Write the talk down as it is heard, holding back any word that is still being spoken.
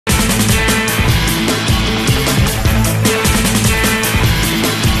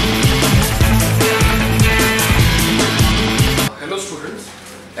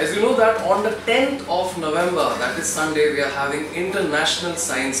10th of November, that is Sunday, we are having International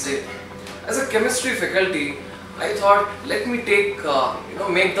Science Day. As a chemistry faculty, I thought, let me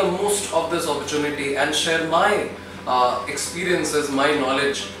make the most of this opportunity and share my experiences, my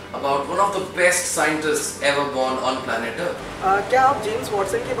knowledge about one of the best scientists ever born on planet Earth. क्या आप James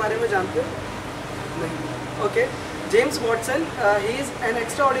Watson के बारे में जानते हो? नहीं. Okay. James Watson, he is an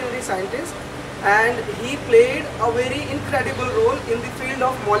extraordinary scientist and he played a very incredible role in the field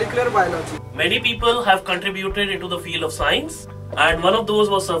of molecular biology. Many people have contributed into the field of science, and one of those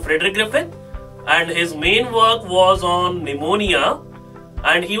was Sir Frederick Griffin, and his main work was on pneumonia,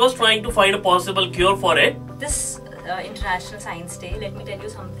 and he was trying to find a possible cure for it. This International Science Day, let me tell you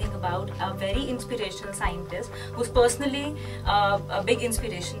something about a very inspirational scientist who's personally a big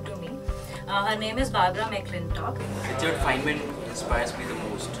inspiration to me. Her name is Barbara McClintock. Richard Feynman inspires me the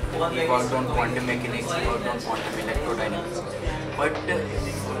most. He worked on quantum mechanics, he worked on quantum electrodynamics. But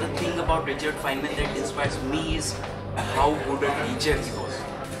the thing about Richard Feynman that inspires me is how good a teacher he was.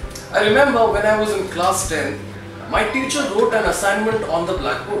 I remember when I was in class 10, my teacher wrote an assignment on the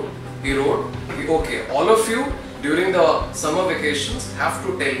blackboard. He wrote, okay, all of you during the summer vacations have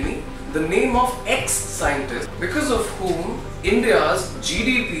to tell me the name of X scientist because of whom India's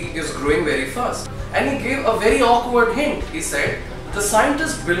GDP is growing very fast. And he gave a very awkward hint. He said, the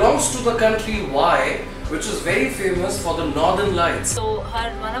scientist belongs to the country Y, which is very famous for the Northern Lights. So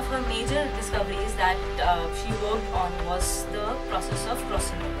one of her major discoveries that she worked on was the process of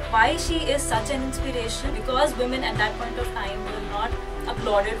crossing. Why she is such an inspiration? Because women at that point of time were not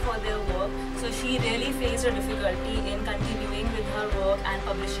applauded for their work, so she really faced a difficulty in continuing with her work and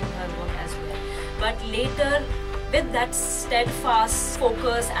publishing her work as well. But later, with that steadfast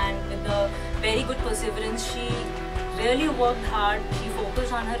focus and with the very good perseverance, she really worked hard. She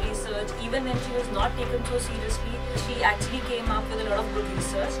focused on her research. Even when she was not taken so seriously, she actually came up with a lot of good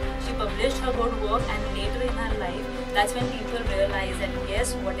research. She published her good work, and later in her life, that's when people realized that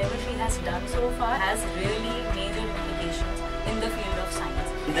yes, whatever she has done so far has really major implications in the field of science.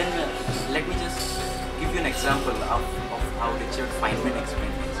 Then let me just give you an example of how Richard Feynman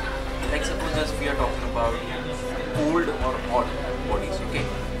explained things. Like suppose just we are talking about cold or hot bodies, okay?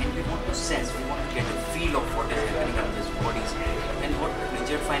 And we want to sense, we want to get a feel of what is happening on these bodies. And what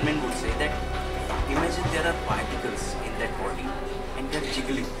Richard Feynman would say that imagine there are particles in that body and they are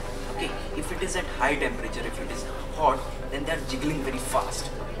jiggling. Okay, if it is at high temperature, if it is hot, then they are jiggling very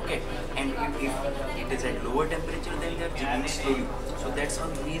fast. Okay, and if it is at lower temperature, then they are jiggling slowly. So that's how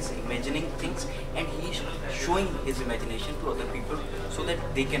he is imagining things, and he is showing his imagination to other people so that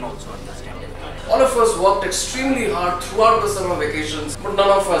they can also understand it. All of us worked extremely hard throughout the summer vacations, but none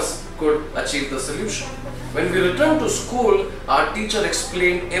of us could achieve the solution. When we returned to school, our teacher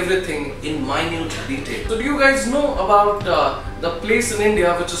explained everything in minute detail. So do you guys know about the place in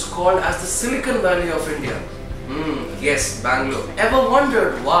India which is called as the Silicon Valley of India? Yes, Bangalore. Ever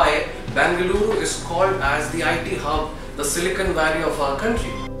wondered why Bangalore is called as the IT hub, the Silicon Valley of our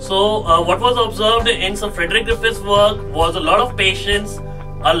country? So what was observed in Sir Frederick Griffith's work was a lot of patience,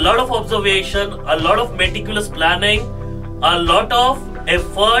 a lot of observation, a lot of meticulous planning, a lot of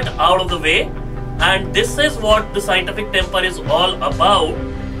effort out of the way. And this is what the scientific temper is all about.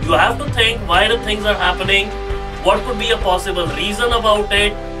 You have to think why the things are happening, what could be a possible reason about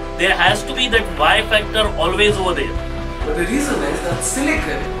it. There has to be that Y factor always over there. But the reason is that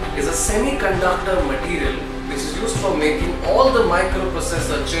silicon is a semiconductor material which is used for making all the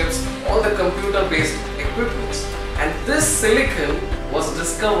microprocessor chips, all the computer-based equipments. And this silicon was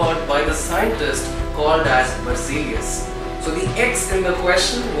discovered by the scientist called as Berzelius. So the X in the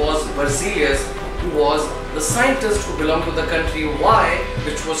question was Berzelius, who was the scientist who belonged to the country Y,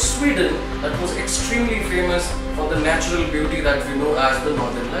 which was Sweden, that was extremely famous for the natural beauty that we know as the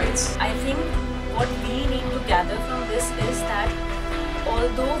Northern Lights. I think what we need to gather from this is that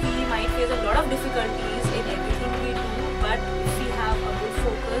although we might face a lot of difficulties in everything we do, but if we have a good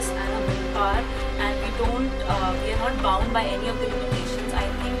focus and a willpower, and we are not bound by any of the limitations